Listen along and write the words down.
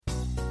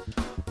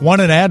Want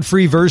an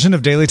ad-free version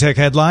of Daily Tech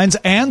Headlines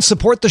and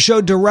support the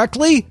show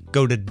directly?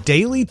 Go to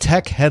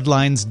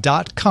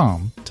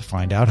dailytechheadlines.com to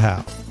find out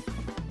how.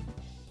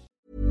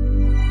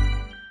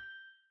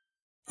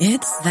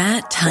 It's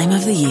that time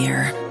of the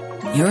year.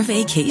 Your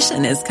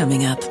vacation is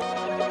coming up.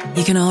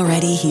 You can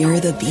already hear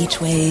the beach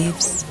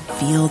waves,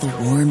 feel the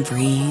warm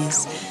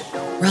breeze,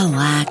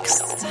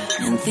 relax,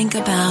 and think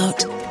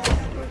about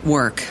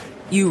work.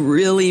 You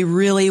really,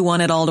 really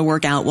want it all to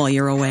work out while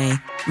you're away.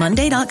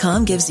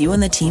 Monday.com gives you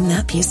and the team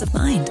that peace of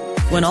mind.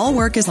 When all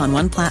work is on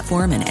one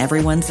platform and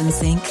everyone's in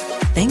sync,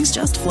 things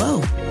just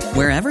flow.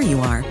 Wherever you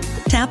are,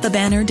 tap the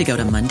banner to go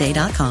to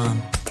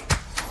Monday.com.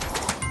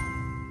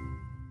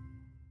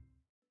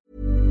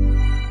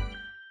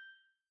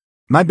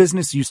 My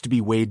business used to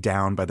be weighed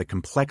down by the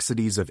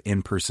complexities of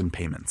in-person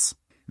payments.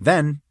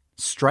 Then,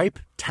 Stripe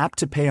Tap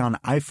to Pay on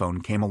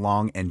iPhone came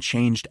along and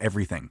changed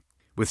everything.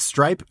 With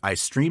Stripe, I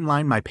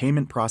streamlined my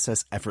payment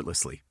process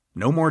effortlessly.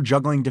 No more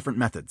juggling different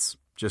methods.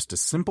 Just a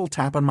simple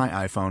tap on my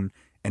iPhone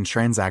and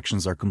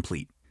transactions are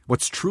complete.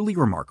 What's truly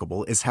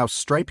remarkable is how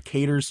Stripe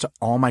caters to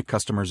all my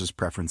customers'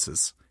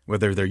 preferences.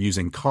 Whether they're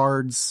using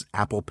cards,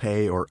 Apple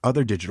Pay, or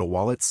other digital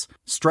wallets,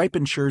 Stripe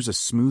ensures a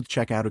smooth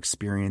checkout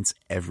experience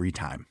every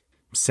time.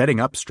 Setting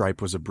up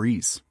Stripe was a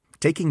breeze,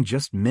 taking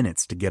just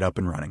minutes to get up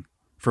and running.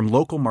 From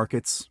local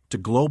markets to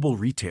global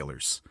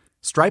retailers,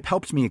 Stripe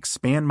helped me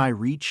expand my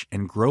reach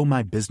and grow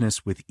my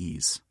business with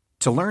ease.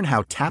 To learn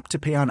how Tap to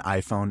Pay on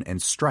iPhone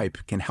and Stripe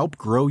can help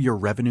grow your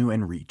revenue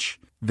and reach,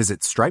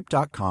 visit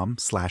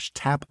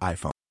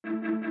stripe.com/tapiphone.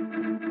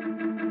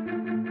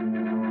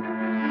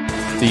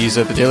 These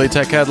are the Daily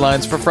Tech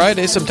Headlines for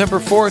Friday, September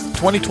 4th,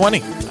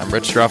 2020. I'm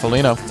Rich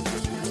Straffolino.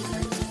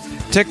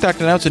 TikTok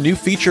announced a new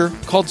feature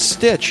called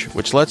Stitch,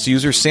 which lets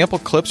users sample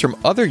clips from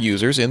other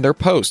users in their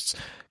posts.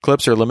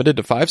 Clips are limited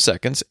to 5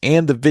 seconds,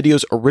 and the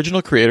video's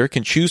original creator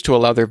can choose to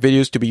allow their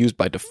videos to be used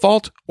by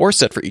default or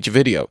set for each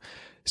video.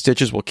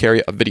 Stitches will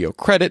carry a video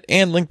credit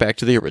and link back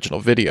to the original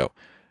video.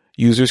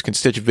 Users can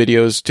stitch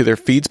videos to their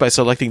feeds by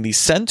selecting the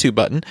Send To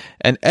button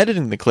and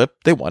editing the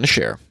clip they want to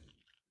share.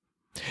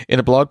 In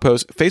a blog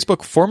post,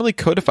 Facebook formally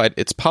codified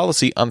its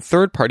policy on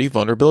third-party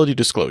vulnerability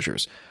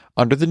disclosures.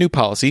 Under the new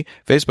policy,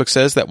 Facebook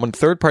says that when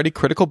third-party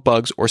critical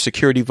bugs or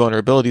security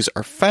vulnerabilities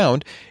are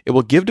found, it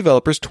will give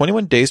developers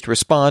 21 days to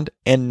respond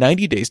and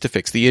 90 days to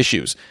fix the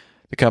issues.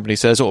 The company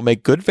says it will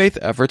make good faith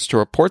efforts to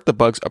report the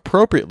bugs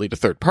appropriately to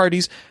third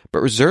parties,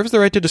 but reserves the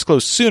right to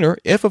disclose sooner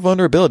if a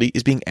vulnerability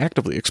is being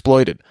actively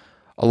exploited.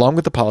 Along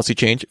with the policy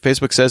change,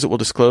 Facebook says it will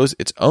disclose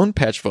its own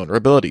patched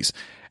vulnerabilities.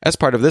 As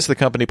part of this, the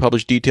company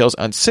published details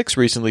on 6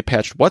 recently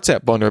patched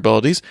WhatsApp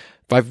vulnerabilities,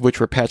 5 of which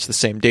were patched the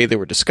same day they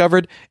were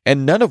discovered,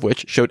 and none of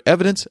which showed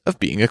evidence of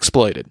being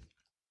exploited.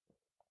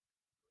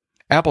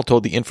 Apple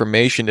told The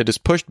Information it has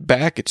pushed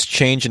back its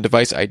change in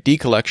device ID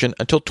collection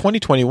until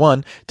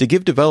 2021 to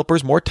give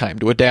developers more time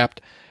to adapt.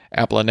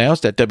 Apple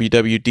announced at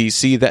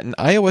WWDC that in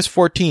iOS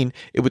 14,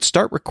 it would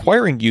start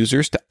requiring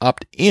users to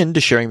opt in to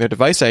sharing their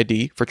device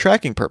ID for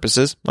tracking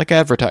purposes like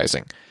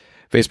advertising.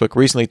 Facebook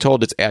recently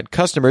told its ad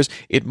customers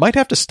it might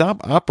have to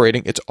stop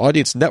operating its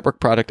Audience Network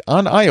product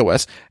on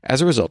iOS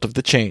as a result of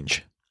the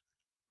change.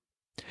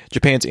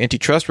 Japan's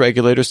antitrust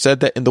regulators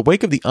said that in the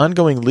wake of the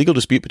ongoing legal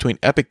dispute between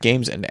Epic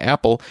Games and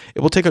Apple,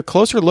 it will take a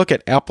closer look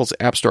at Apple's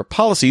App Store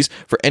policies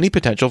for any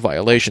potential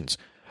violations.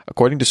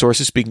 According to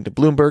sources speaking to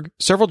Bloomberg,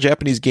 several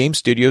Japanese game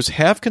studios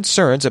have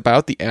concerns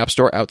about the App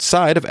Store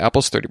outside of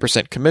Apple's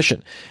 30%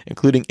 commission,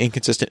 including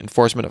inconsistent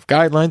enforcement of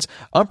guidelines,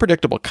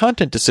 unpredictable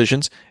content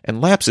decisions,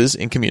 and lapses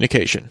in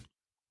communication.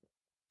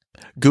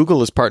 Google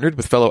has partnered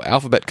with fellow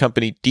Alphabet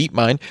company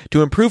DeepMind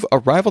to improve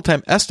arrival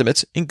time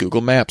estimates in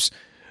Google Maps.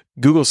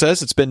 Google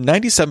says it's been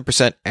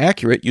 97%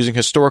 accurate using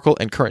historical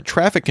and current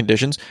traffic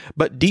conditions,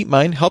 but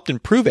DeepMind helped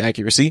improve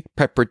accuracy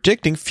by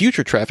predicting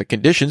future traffic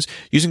conditions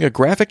using a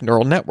graphic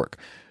neural network.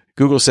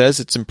 Google says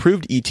it's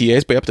improved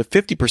ETAs by up to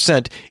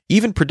 50%,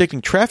 even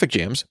predicting traffic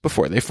jams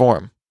before they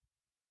form.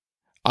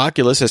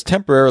 Oculus has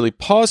temporarily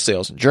paused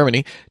sales in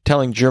Germany,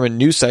 telling German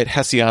news site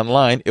Hesse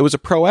Online it was a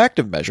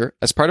proactive measure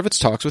as part of its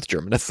talks with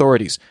German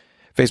authorities.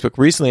 Facebook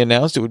recently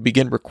announced it would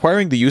begin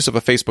requiring the use of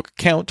a Facebook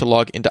account to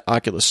log into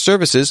Oculus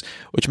services,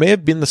 which may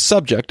have been the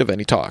subject of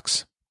any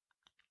talks.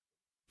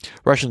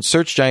 Russian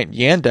search giant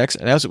Yandex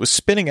announced it was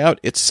spinning out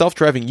its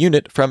self-driving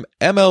unit from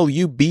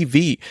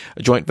MLUBV,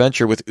 a joint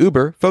venture with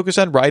Uber focused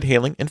on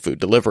ride-hailing and food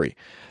delivery.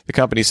 The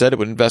company said it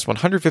would invest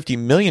 $150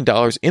 million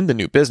in the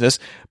new business,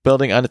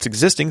 building on its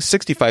existing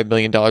 $65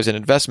 million in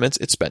investments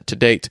it spent to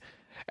date.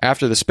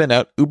 After the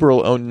spin-out, Uber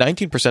will own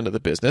 19% of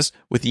the business,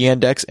 with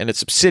Yandex and its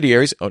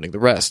subsidiaries owning the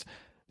rest.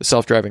 The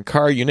self-driving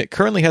car unit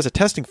currently has a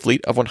testing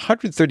fleet of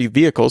 130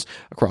 vehicles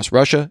across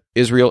Russia,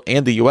 Israel,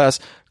 and the U.S.,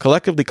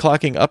 collectively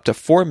clocking up to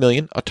 4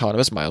 million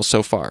autonomous miles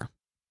so far.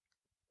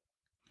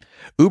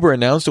 Uber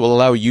announced it will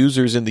allow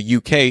users in the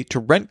UK to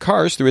rent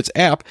cars through its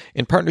app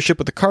in partnership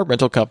with the car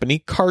rental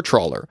company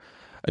CarTrawler.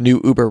 A new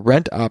Uber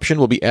Rent option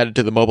will be added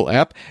to the mobile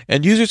app,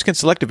 and users can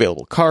select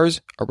available cars,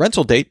 a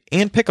rental date,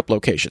 and pickup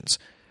locations.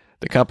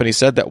 The company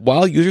said that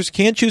while users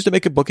can choose to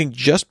make a booking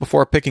just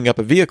before picking up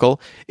a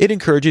vehicle, it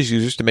encourages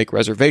users to make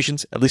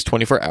reservations at least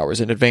 24 hours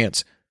in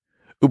advance.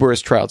 Uber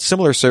has trialed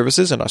similar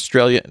services in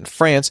Australia and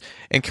France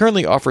and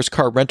currently offers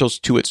car rentals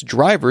to its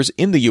drivers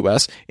in the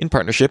US in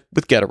partnership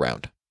with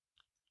GetAround.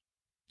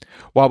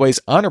 Huawei's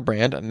Honor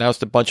brand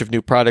announced a bunch of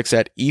new products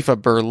at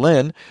IFA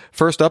Berlin.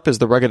 First up is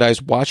the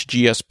ruggedized Watch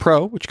GS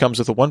Pro, which comes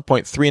with a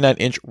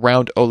 1.39-inch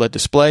round OLED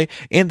display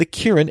and the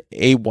Kirin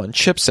A1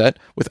 chipset,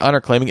 with Honor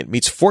claiming it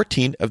meets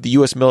 14 of the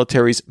U.S.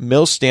 military's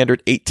MIL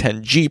Standard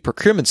 810G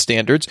procurement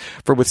standards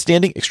for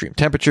withstanding extreme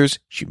temperatures,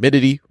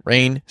 humidity,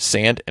 rain,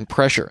 sand, and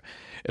pressure.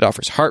 It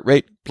offers heart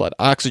rate, blood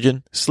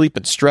oxygen, sleep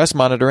and stress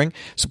monitoring,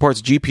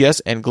 supports GPS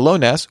and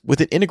GLONASS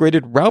with an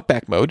integrated route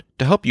back mode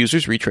to help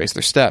users retrace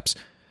their steps.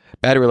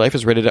 Battery life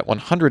is rated at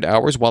 100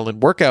 hours while in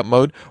workout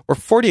mode or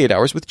 48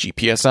 hours with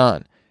GPS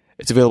on.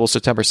 It's available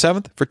September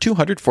 7th for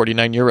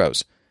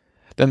 €249.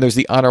 Then there's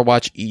the Honor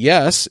Watch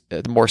ES,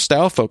 the more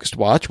style-focused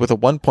watch with a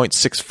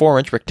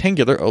 1.64-inch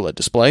rectangular OLED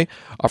display,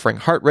 offering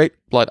heart rate,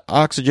 blood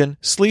oxygen,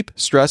 sleep,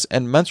 stress,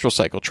 and menstrual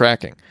cycle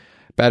tracking.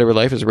 Battery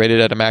life is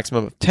rated at a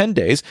maximum of 10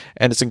 days,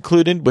 and it's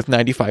included with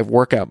 95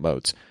 workout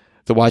modes.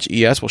 The Watch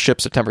ES will ship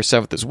September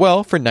 7th as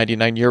well for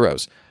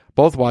 €99.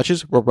 Both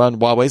watches will run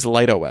Huawei's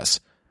Light OS.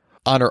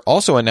 Honor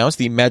also announced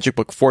the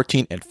MagicBook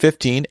 14 and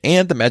 15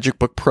 and the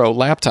MagicBook Pro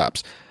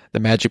laptops. The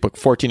MagicBook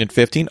 14 and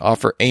 15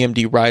 offer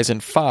AMD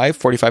Ryzen 5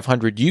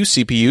 4500U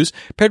CPUs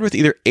paired with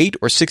either 8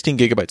 or 16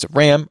 gigabytes of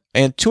RAM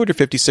and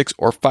 256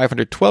 or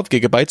 512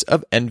 gigabytes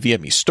of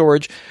NVMe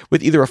storage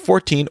with either a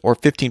 14 or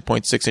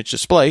 15.6-inch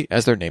display,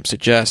 as their name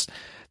suggests.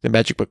 The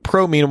MagicBook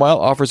Pro, meanwhile,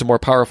 offers a more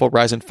powerful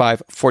Ryzen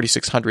 5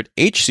 4600H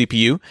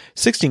CPU,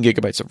 16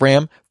 gigabytes of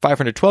RAM,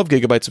 512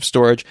 gigabytes of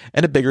storage,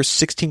 and a bigger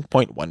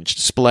 16.1-inch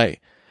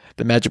display.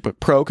 The MagicBook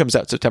Pro comes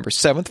out September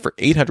 7th for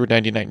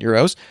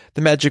 €899.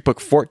 The MagicBook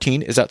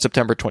 14 is out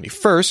September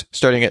 21st,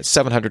 starting at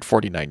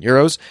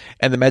 €749.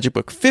 And the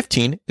MagicBook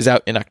 15 is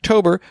out in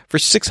October for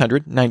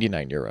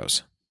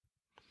 €699.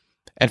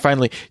 And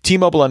finally,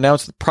 T-Mobile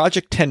announced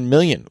Project 10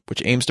 Million,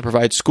 which aims to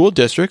provide school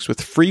districts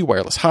with free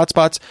wireless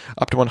hotspots,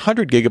 up to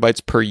 100 gigabytes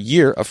per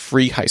year of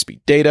free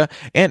high-speed data,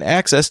 and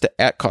access to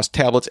at-cost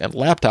tablets and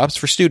laptops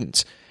for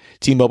students.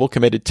 T-Mobile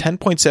committed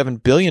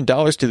 $10.7 billion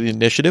to the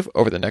initiative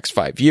over the next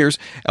 5 years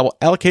and will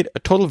allocate a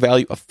total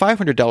value of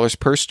 $500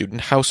 per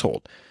student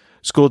household.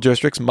 School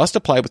districts must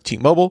apply with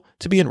T-Mobile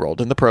to be enrolled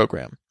in the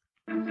program.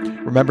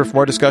 Remember, for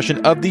more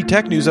discussion of the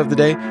tech news of the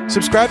day,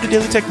 subscribe to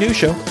Daily Tech News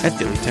Show at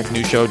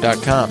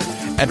dailytechnewsshow.com.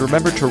 And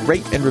remember to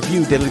rate and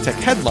review Daily Tech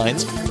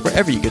Headlines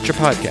wherever you get your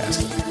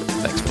podcast.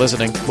 Thanks for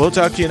listening. We'll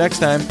talk to you next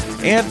time.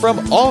 And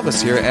from all of us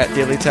here at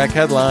Daily Tech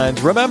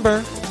Headlines,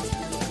 remember,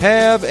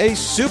 have a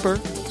super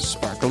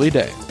sparkly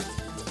day.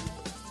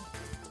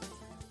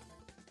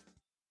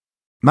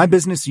 My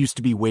business used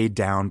to be weighed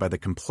down by the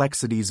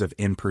complexities of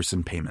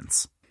in-person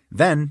payments.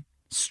 Then,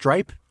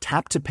 Stripe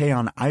Tap to Pay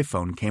on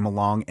iPhone came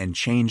along and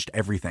changed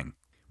everything.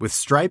 With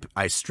Stripe,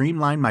 I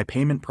streamlined my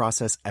payment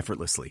process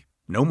effortlessly.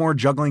 No more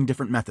juggling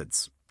different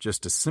methods.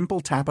 Just a simple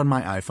tap on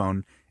my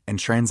iPhone and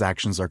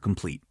transactions are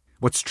complete.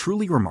 What's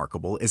truly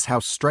remarkable is how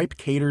Stripe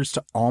caters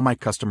to all my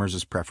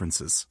customers'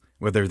 preferences.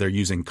 Whether they're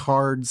using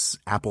cards,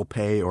 Apple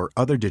Pay, or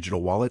other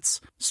digital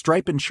wallets,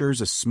 Stripe ensures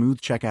a smooth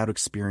checkout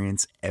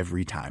experience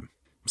every time.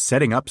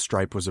 Setting up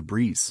Stripe was a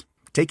breeze,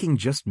 taking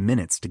just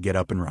minutes to get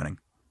up and running.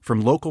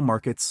 From local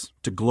markets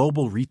to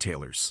global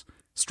retailers,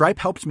 Stripe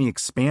helped me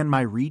expand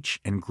my reach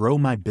and grow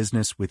my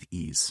business with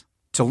ease.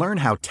 To learn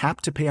how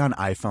Tap to Pay on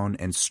iPhone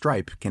and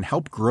Stripe can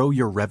help grow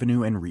your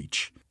revenue and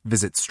reach,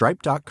 visit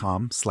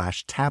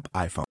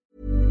stripe.com/tapiphone.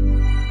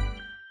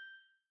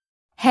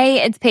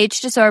 Hey, it's Paige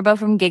DeSorbo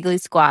from Giggly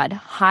Squad.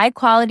 High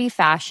quality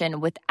fashion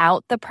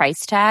without the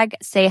price tag.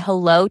 Say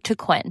hello to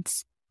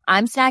Quince.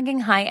 I'm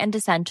snagging high-end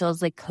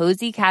essentials like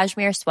cozy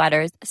cashmere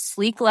sweaters,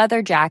 sleek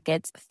leather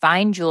jackets,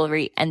 fine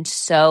jewelry, and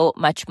so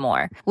much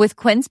more. With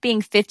Quince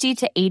being 50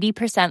 to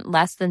 80%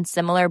 less than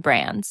similar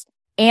brands.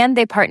 And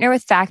they partner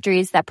with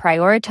factories that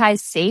prioritize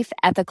safe,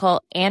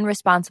 ethical, and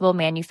responsible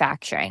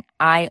manufacturing.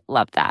 I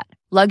love that.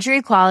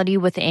 Luxury quality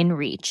within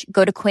reach.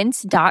 Go to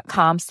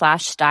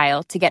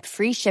quince.com/style to get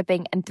free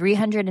shipping and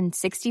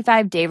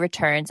 365-day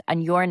returns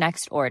on your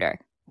next order.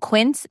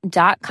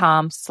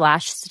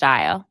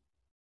 Quince.com/style.